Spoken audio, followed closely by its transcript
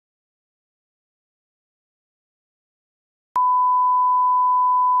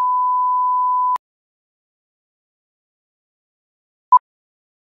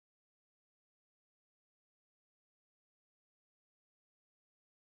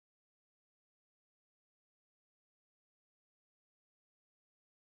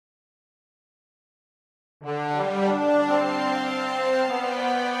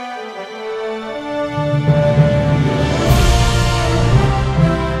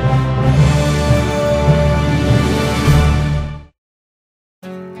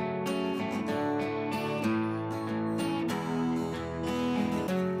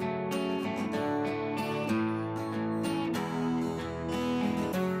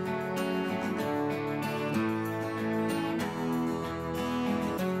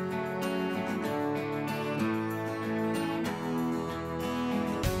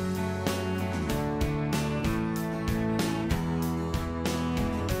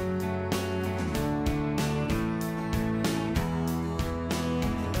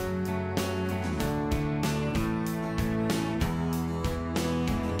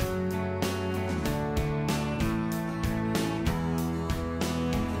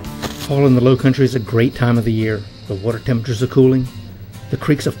Fall in the low country is a great time of the year. The water temperatures are cooling, the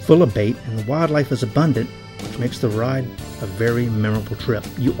creeks are full of bait, and the wildlife is abundant, which makes the ride a very memorable trip.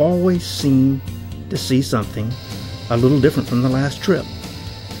 You always seem to see something a little different from the last trip.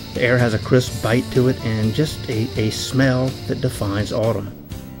 The air has a crisp bite to it and just a smell that defines autumn.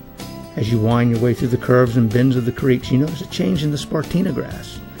 As you wind your way through the curves and bends of the creeks, you notice a change in the spartina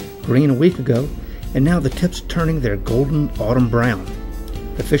grass. Green a week ago, and now the tips turning their golden autumn brown.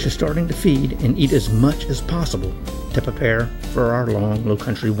 The fish are starting to feed and eat as much as possible to prepare for our long low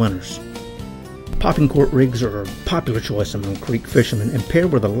country winters. Popping cork rigs are a popular choice among creek fishermen, and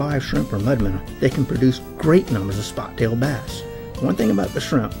paired with a live shrimp or mudminnow, they can produce great numbers of spot-tailed bass. One thing about the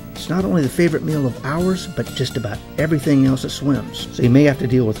shrimp, it's not only the favorite meal of ours, but just about everything else that swims. So you may have to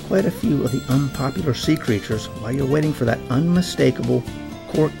deal with quite a few of the unpopular sea creatures while you're waiting for that unmistakable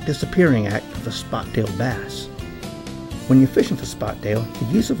cork disappearing act of the spot-tailed bass. When you're fishing for spot-tail, the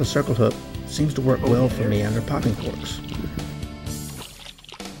use of a circle hook seems to work well for me under popping corks.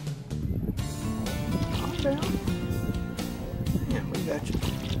 Yeah, we got you.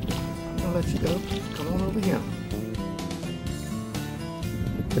 I'm gonna let you go. Come on over here.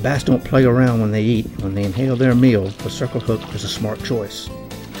 The bass don't play around when they eat. When they inhale their meal, the circle hook is a smart choice,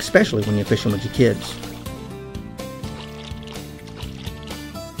 especially when you're fishing with your kids.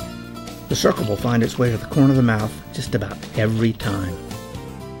 The circle will find its way to the corner of the mouth just about every time.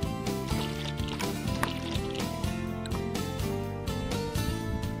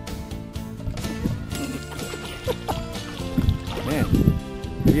 Man,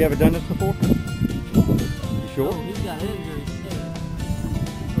 have you ever done this before? You sure? Oh, he's got injuries.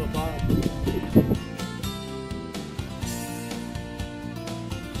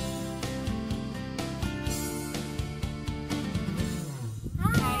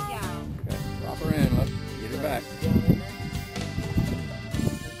 Back. Thank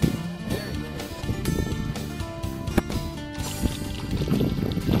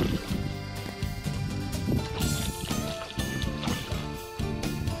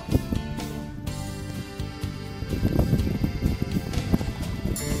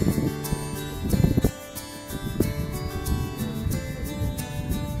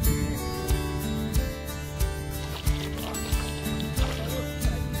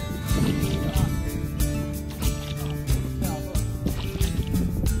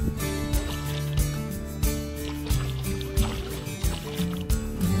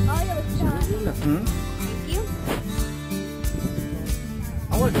you.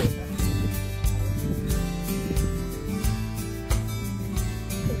 I want to do it.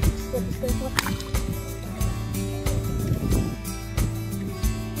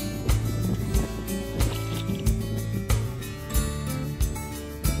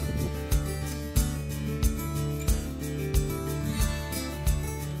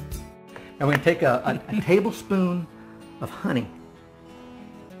 Now we're going to take a tablespoon of honey.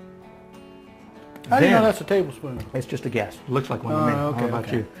 How do you know that's a tablespoon? It's just a guess. Looks like one to me. Okay, How about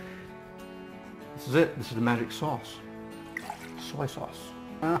okay. you? This is it. This is the magic sauce. Soy sauce.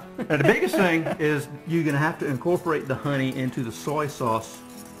 Now the biggest thing is you're going to have to incorporate the honey into the soy sauce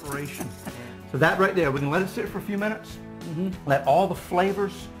preparation. So that right there, we can let it sit for a few minutes. Let all the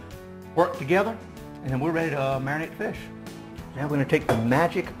flavors work together, and then we're ready to marinate the fish. Now we're going to take the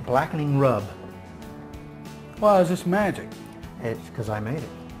magic blackening rub. Why is this magic? It's because I made it.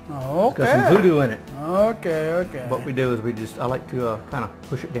 Oh, It's got some voodoo in it. Okay, okay. What we do is I like to kind of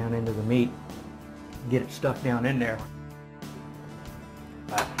push it down into the meat, get it stuck down in there.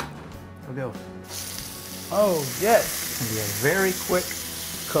 There we go. Oh, yes. It's going to be a very quick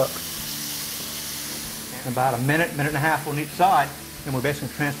cook. In about a minute, minute and a half on each side, and we're basically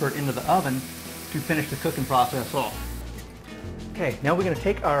transfer it into the oven to finish the cooking process off. Okay, now we're going to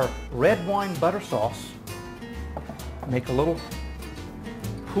take our red wine butter sauce, make a little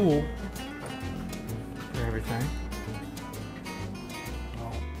pool everything.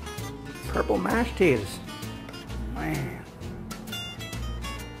 Purple mashed potatoes. Man.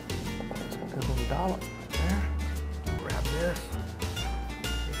 Good little dollop right there. Grab this.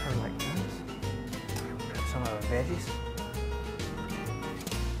 Get her like this. Grab some of the veggies.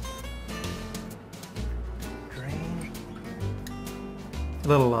 Drain.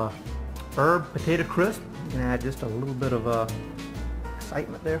 Little herb potato crisp. You can add just a little bit of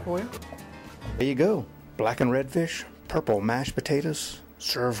excitement there for you. There you go. Black and red fish, purple mashed potatoes,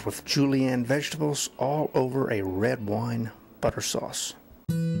 served with julienne vegetables all over a red wine butter sauce.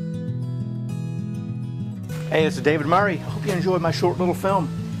 Hey, this is David Murray. Hope you enjoyed my short little film.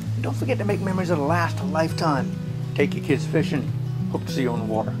 And don't forget to make memories that'll last a lifetime. Take your kids fishing. Hope to see you on the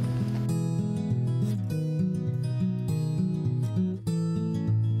water.